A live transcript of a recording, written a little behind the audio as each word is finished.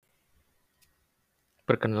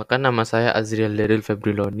Perkenalkan, nama saya Azriel Darryl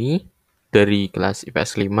Febrilony dari kelas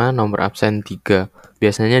IPS 5 nomor absen 3.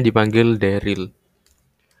 Biasanya dipanggil Darryl.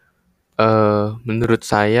 Menurut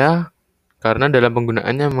saya, karena dalam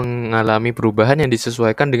penggunaannya mengalami perubahan yang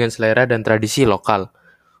disesuaikan dengan selera dan tradisi lokal.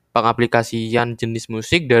 Pengaplikasian jenis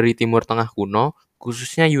musik dari Timur Tengah kuno,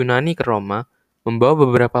 khususnya Yunani ke Roma, membawa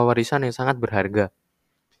beberapa warisan yang sangat berharga.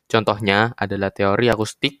 Contohnya adalah teori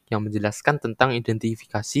akustik yang menjelaskan tentang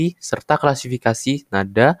identifikasi serta klasifikasi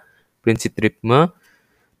nada, prinsip ritme,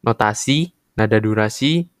 notasi, nada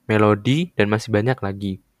durasi, melodi, dan masih banyak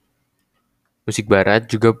lagi. Musik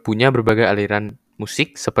barat juga punya berbagai aliran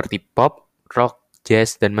musik seperti pop, rock,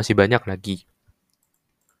 jazz, dan masih banyak lagi.